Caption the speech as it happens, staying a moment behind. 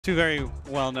Two very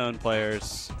well-known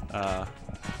players.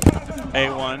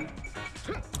 A1,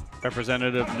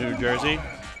 representative of New Jersey.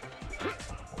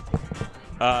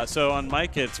 So on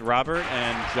mic, it's Robert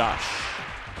and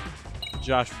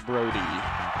Josh Brody.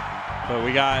 But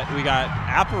we got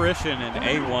Apparition and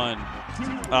A1.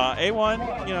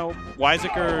 A1, you know,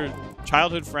 Weiziker,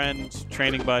 childhood friend,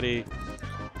 training buddy,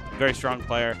 very strong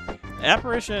player.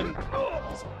 Apparition,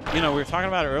 you know, we were talking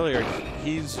about it earlier.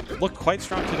 He's looked quite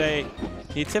strong today.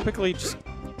 He typically just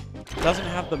doesn't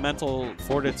have the mental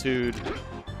fortitude.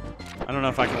 I don't know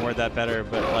if I can word that better,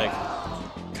 but like,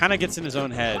 kind of gets in his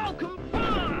own head.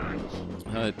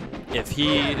 If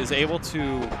he is able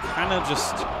to kind of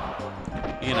just,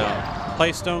 you know,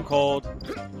 play stone cold,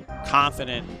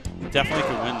 confident, he definitely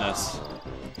could win this.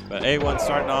 But A1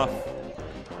 starting off,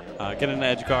 getting an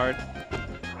edge guard.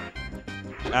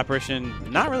 Apparition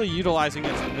not really utilizing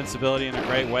its invincibility in a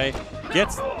great way.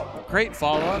 Gets great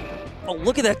follow-up. Oh,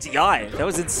 look at that DI. That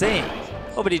was insane.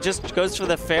 Oh, but he just goes for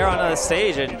the fair onto the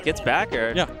stage and gets back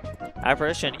air. Yeah.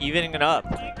 Apparition evening it up.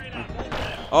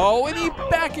 Oh, and he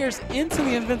back airs into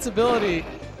the invincibility.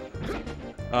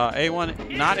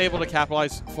 A1 not able to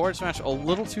capitalize. Forward smash a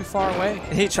little too far away.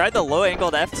 He tried the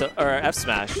low-angled F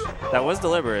smash. That was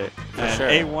deliberate, for and sure.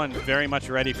 A1 very much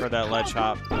ready for that ledge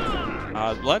hop.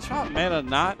 Ledge hop may have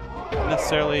not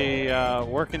necessarily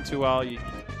working too well.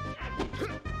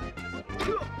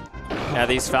 Yeah,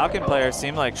 these Falcon players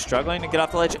seem like struggling to get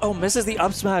off the ledge. Oh, misses the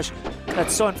up smash.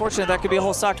 That's so unfortunate. That could be a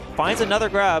whole stock. Finds another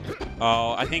grab.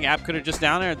 Oh, I think App could have just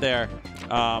down aired there.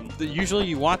 Usually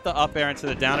you want the up air into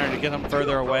the down air to get him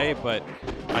further away, but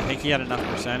I think he had enough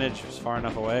percentage. He was far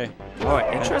enough away. Oh,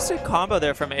 interesting combo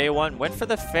there from A1. Went for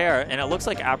the fair, and it looks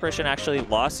like Apparition actually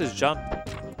lost his jump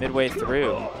midway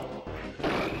through.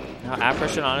 Now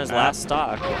Apparition on his last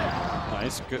stock.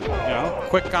 Nice, good, you know,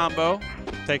 quick combo.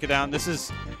 Take it down. This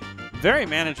is very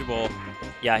manageable.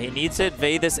 Yeah, he needs to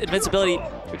evade this invincibility.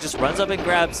 He just runs up and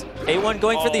grabs. A1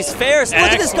 going for these fairs. Look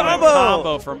at this combo!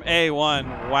 Combo from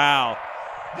A1. Wow.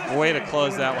 Way to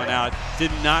close that one out. Did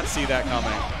not see that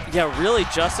coming. Yeah, really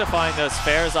justifying those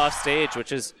fairs off stage,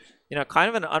 which is, you know, kind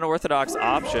of an unorthodox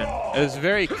option. It was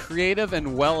very creative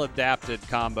and well-adapted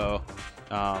combo.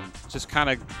 Just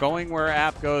kind of going where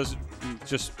App goes.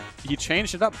 Just he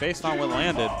changed it up based on what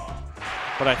landed.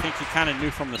 But I think he kind of knew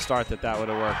from the start that that would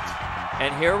have worked.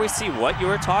 And here we see what you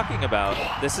were talking about.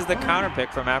 This is the counter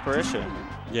pick from Apparition.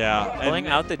 Yeah. Pulling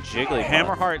out the Jigglypuff.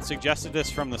 Hammerheart suggested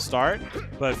this from the start,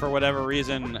 but for whatever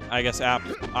reason, I guess App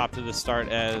opted to start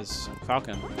as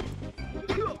Falcon.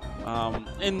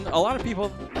 And a lot of people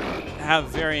have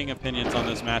varying opinions on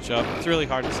this matchup. It's really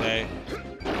hard to say.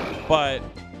 But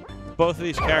both of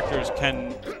these characters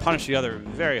can punish the other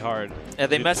very hard. Yeah,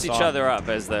 they mess each other up,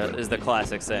 as the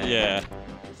classic saying. Yeah.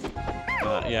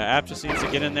 Yeah, App just needs to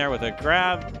get in there with a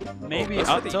grab, maybe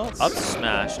up tilt. Up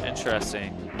smash,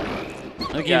 interesting.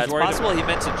 Like yeah, it's possible he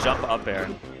meant to jump up air.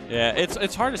 Yeah,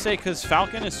 it's hard to say because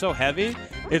Falcon is so heavy.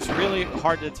 It's really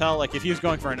hard to tell, like if he was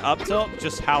going for an up tilt,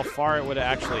 just how far it would have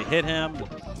actually hit him.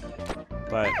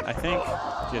 But I think,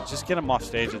 yeah, just get him off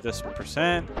stage at this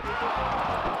percent.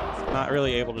 Not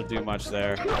really able to do much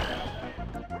there.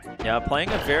 Yeah, playing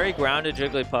a very grounded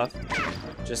Jigglypuff.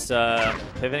 Just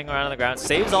pivoting around on the ground.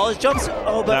 Saves all his jumps.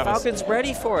 Oh, but Falcon's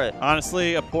ready for it.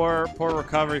 Honestly, a poor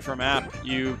recovery from App.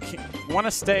 You want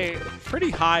to stay pretty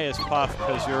high as Puff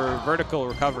because your vertical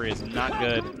recovery is not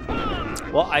good.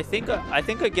 Well, I think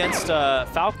against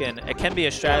Falcon, it can be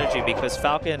a strategy because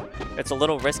Falcon, it's a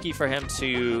little risky for him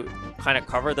to kind of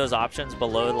cover those options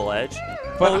below the ledge.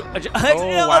 But,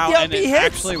 oh wow, and it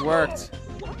actually worked.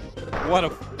 What a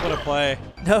play.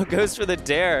 No, goes for the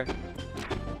dare.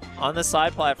 On the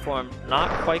side platform,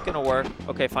 not quite going to work.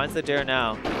 Okay, finds the dare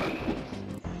now.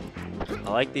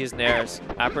 I like these nairs.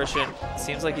 Apparition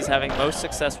seems like he's having most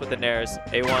success with the nairs.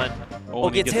 A1. Oh,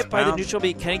 gets hit by the neutral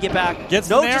beat. Can he get back?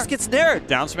 No, just gets naired.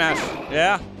 Down smash.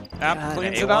 Yeah. App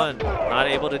cleans it up. Not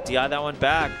able to DI that one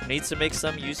back. Needs to make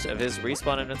some use of his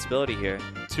respawn invincibility here.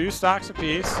 2 stocks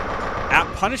apiece.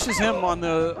 App punishes him on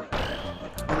the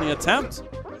attempt.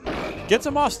 Gets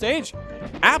him off stage.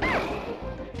 App.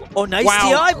 Oh, nice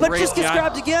DI, but just gets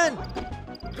grabbed again.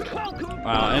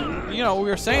 Wow, and you know, we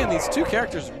were saying these two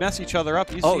characters mess each other up.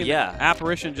 You see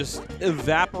Apparition just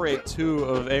evaporate 2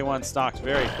 of A1 stocks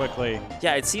very quickly.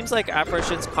 Yeah, it seems like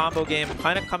Apparition's combo game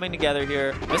kind of coming together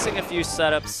here. Missing a few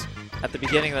setups at the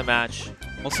beginning of the match.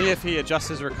 We'll see if he adjusts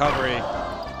his recovery.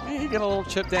 He get a little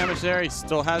chip damage there. He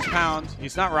still has pound.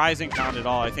 He's not rising pound at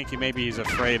all. I think he's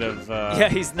afraid of. Yeah,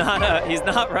 he's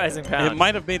not rising pound. It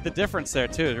might have made the difference there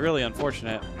too. It's really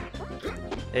unfortunate.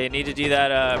 They need to do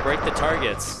that break the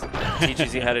targets.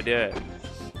 Teaches you how to do it.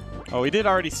 Oh, we did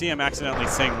already see him accidentally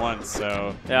sing once,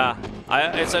 so. Yeah,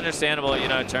 it's understandable, you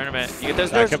know, a tournament.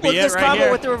 There's could be look at it this right combo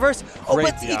here. with the reverse. Oh, Great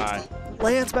but DI. he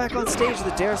lands back on stage.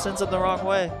 The dare sends him the wrong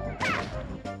way.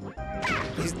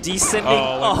 He's descending.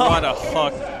 Oh, what a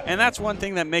hook. And that's one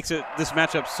thing that makes this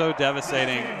matchup so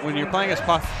devastating. When you're playing as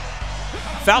Puff,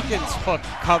 Falcon's hook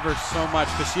covers so much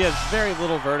because she has very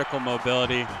little vertical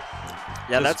mobility.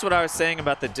 Yeah, that's what I was saying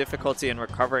about the difficulty in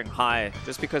recovering high.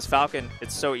 Just because Falcon,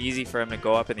 it's so easy for him to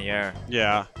go up in the air.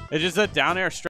 Yeah. It's just a down air